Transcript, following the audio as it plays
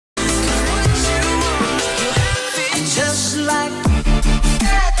like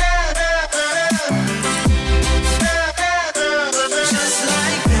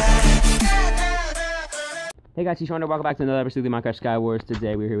Hey guys, it's Sean. Welcome back to another episode of the Minecraft Skywars.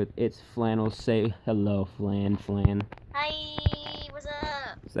 Today we're here with ItzFlannel. Say hello, Flan. Hi, what's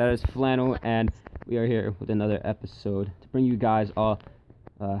up? So that is Flannel, and we are here with another episode to bring you guys all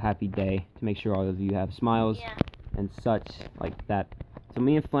a happy day, to make sure all of you have smiles and such like that. So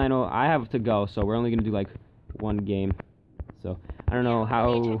me and Flannel, I have to go, so we're only going to do like one game. So I don't know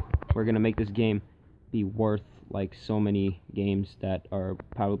how we're going to make this game be worth like so many games that are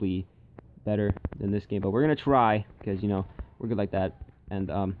probably better than this game, but we're gonna try because, you know, we're good like that. And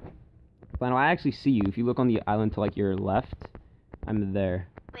Flannel, I actually see you. If you look on the island to like your left, I'm there.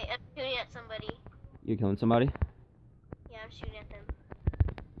 Wait, I'm shooting at somebody. You're killing somebody? Yeah, I'm shooting at them.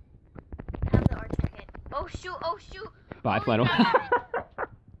 I have the archer hit. Oh shoot, oh shoot! Bye, Flannel.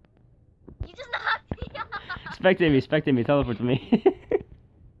 You just knocked me off! Spectate me, teleport to me.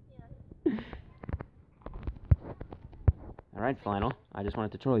 Alright, Flannel, I just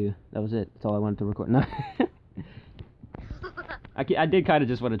wanted to troll you. That was it. That's all I wanted to record. No. I did kind of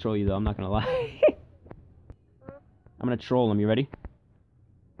just want to troll you, though. I'm not going to lie. I'm going to troll him. You ready?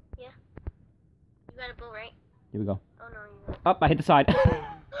 Yeah. You got a bow, right? Here we go. Oh, no, you don't. Oh, I hit the side.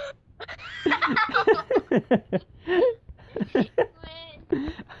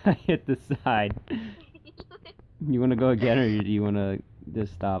 I hit the side. You want to go again, or do you want to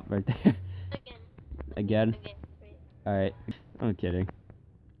just stop right there? Again? Alright, I'm kidding.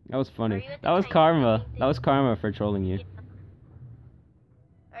 That was funny. That was karma. That was karma for trolling you.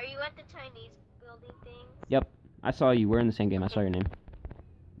 Are you at the Chinese building things? Yep, I saw you. We're in the same game. I saw your name.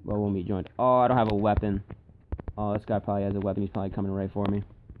 Well, when we joined. Oh, I don't have a weapon. Oh, this guy probably has a weapon. He's probably coming right for me.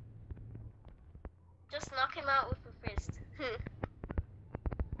 Just knock him out with a fist.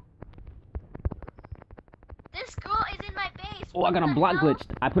 This girl is in my base. Oh, I got him block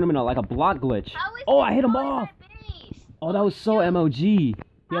glitched. I put him in like a block glitch. Oh, I hit him off. Oh, that was so MOG. He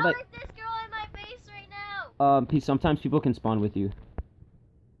had, like, How is this girl in my base right now? Sometimes people can spawn with you.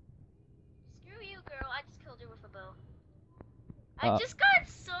 Screw you, girl. I just killed her with a bow. I just got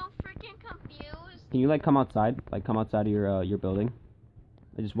so freaking confused. Can you like come outside? Like come outside of your building?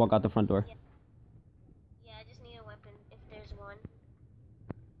 I just walk out the front door. Yeah, I just need a weapon if there's one.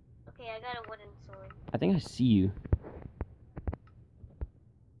 Okay, I got a wooden sword. I think I see you.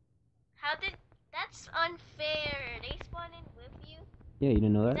 How did... That's unfair. They spawned in with you? Yeah, you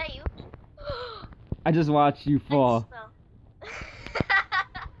didn't know Is that? that you? I just watched you fall. I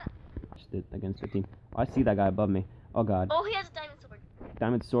just Just did against 15. Oh, I see that guy above me. Oh god. Oh, he has a diamond sword.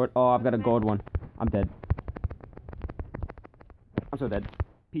 Diamond sword. Oh, I've got a gold one. I'm dead. I'm so dead.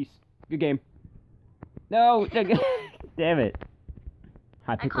 Peace. Good game. No! Damn it.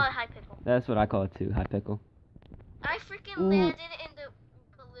 High pickle. I call it high pickle. That's what I call it too. High pickle. I freaking landed in the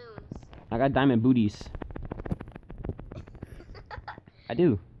balloons. I got diamond booties. I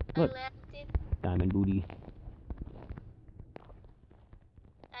do. Look. I landed Diamond booty.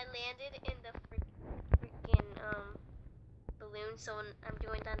 in the freaking balloon, so I'm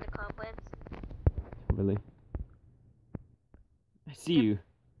doing down the cobwebs. Really? I see you.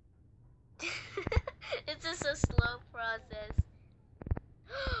 It's just a slow process.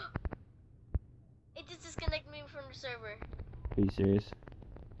 It just disconnected me from the server. Are you serious?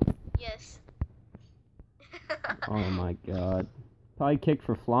 Yes. Oh my god. Probably kicked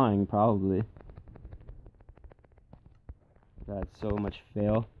for flying, probably. That's so much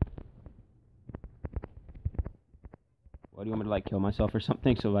fail. What, do you want me to like kill myself or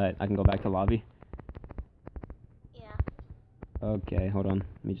something so that I can go back to lobby? Yeah. Okay, hold on.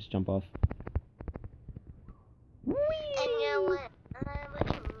 Let me just jump off.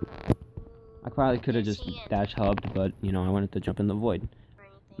 I probably could have just dash hubbed, but you know, I wanted to jump in the void.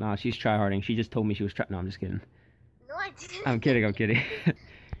 Nah, she's tryharding. She just told me she was No, I'm just kidding. No, I didn't. I'm kidding.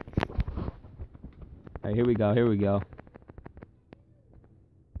 Alright, here we go.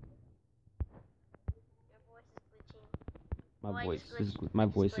 Your voice is glitching. My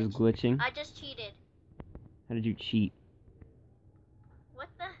voice is glitching. I just cheated. How did you cheat? What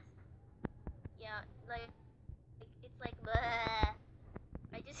the? Yeah, like it's like bleh.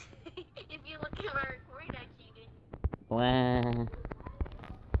 I just if you look at my recording, I cheated. Blah.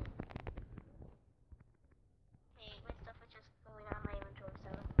 Hey, my stuff is just going on my inventory,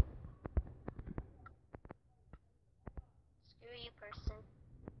 so screw you, person.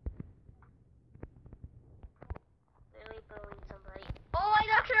 Literally blowing somebody. Oh, I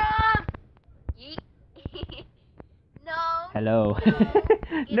knocked her off! Yeet. No. Hello.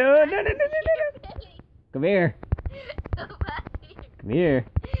 No. No. Come here. Go back here. Come here.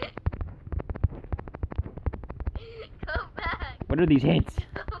 Come back. What are these hits?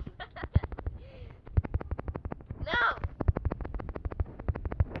 No.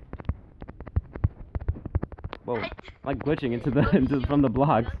 Whoa, I'm like glitching into the from the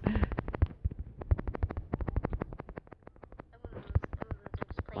blocks.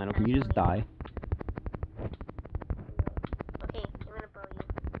 Flannel, can you just die? Okay, I'm gonna bow you.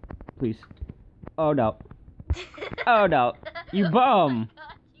 Please. Oh no. Oh no. You bum!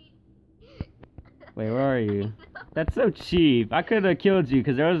 Wait, where are you? That's so cheap. I could have killed you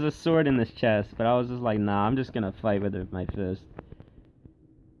because there was a sword in this chest, but I was just like, nah, I'm just gonna fight with my fist.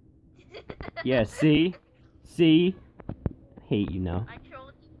 Yeah, see? See? Hate you now. I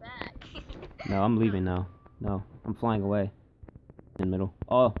trolled you back. No, I'm leaving now. No, I'm flying away. In the middle.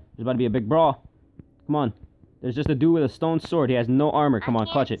 Oh, there's about to be a big brawl. Come on. There's just a dude with a stone sword. He has no armor. Come on,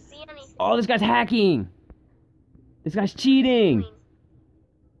 clutch it. Oh, this guy's hacking! This guy's cheating!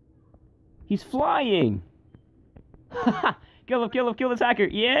 He's flying! Kill him, kill him, kill this hacker!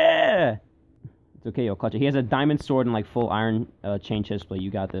 Yeah! It's okay, yo, clutch it. He has a diamond sword and like full iron chain chest plate.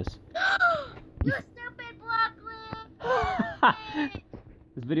 You got this. You stupid blocklet!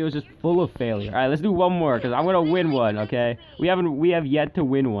 This video is just full of failure. Alright, let's do one more, because I'm gonna win one, okay? We have yet to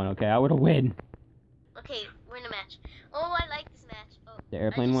win one, okay? I wanna win. Okay, we're in a match. Oh, I like this match. Oh, The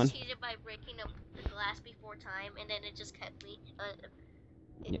airplane one? I just cheated by breaking the glass before time, and then it just kept me.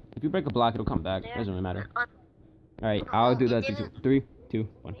 Yeah, if you break a block, it'll come back. It doesn't really matter. Alright, Oh, I'll do that. 3, 2,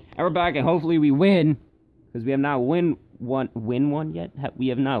 1. And we're back, and hopefully we win. Because we have not win one yet? We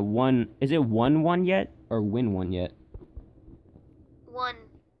have not won. Is it won one yet? Or win one yet? One.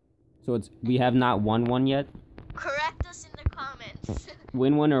 So we have not won one yet? Correct us in the comments.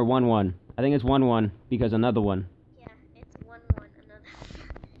 Win one or 1-1? I think it's 1-1 because another one. Yeah, it's 1-1. Another.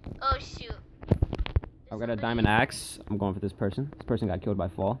 Oh shoot. I've got a diamond axe. I'm going for this person. This person got killed by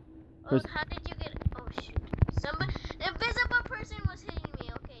fall. Oh, how did you get? Oh shoot. Somebody, the invisible person was hitting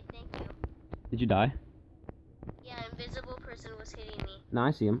me. Okay, thank you. Did you die? Yeah, invisible person was hitting me. No,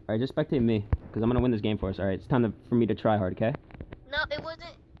 I see him. Alright, just spectate me. Because I'm going to win this game for us. Alright, it's time for me to try hard, okay? No, it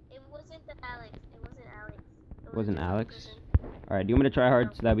wasn't the Alex. It wasn't Alex. It wasn't Alex? Person. Alright, do you want me to try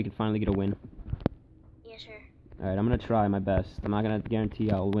hard so that we can finally get a win? Yeah, sure. Alright, I'm going to try my best. I'm not going to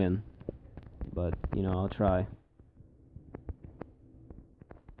guarantee I'll win. But, you know, I'll try.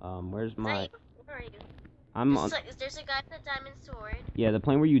 Where's my... Where are you? I'm on... There's a guy with a diamond sword. Yeah, the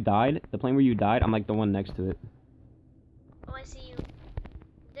plane where you died, I'm like the one next to it. Oh, I see you.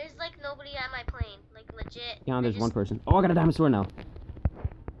 There's like nobody at my plane. Like legit. Yeah, there's one person. Oh, I got a diamond sword now.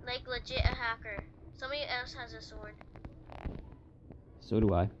 Like legit a hacker. Somebody else has a sword. So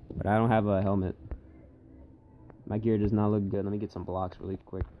do I. But I don't have a helmet. My gear does not look good. Let me get some blocks really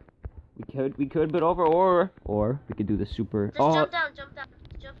quick. We could build over, or we could do the super... Just jump down, just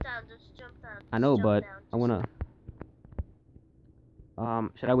jump down. I know, but I wanna...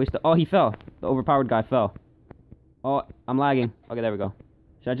 should I waste the... Oh, he fell. The overpowered guy fell. Oh, I'm lagging. Okay, there we go.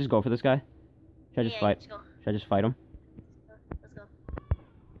 Should I just go for this guy? Should I just fight? Let's go. Should I just fight him? Let's go.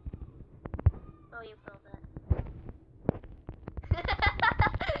 Oh, you fell that.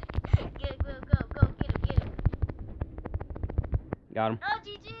 Go, get him. Got him. Oh,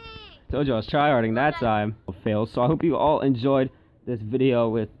 GG! Told you I was tryharding that time. Failed. So I hope you all enjoyed this video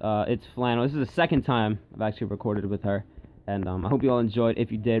with ItzFlannel. This is the second time I've actually recorded with her. And I hope you all enjoyed.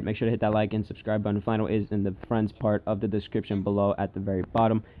 If you did, make sure to hit that like and subscribe button. Flannel is in the friends part of the description below at the very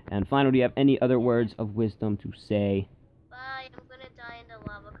bottom. And Flannel, do you have any other words of wisdom to say? Bye. I'm gonna die in the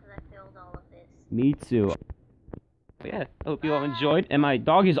lava because I failed all of this. Me too. But yeah, I hope you all enjoyed. And my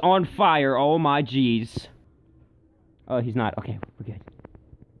dog is on fire. Oh my jeez. Oh, he's not. Okay, we're good.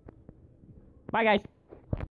 Bye, guys.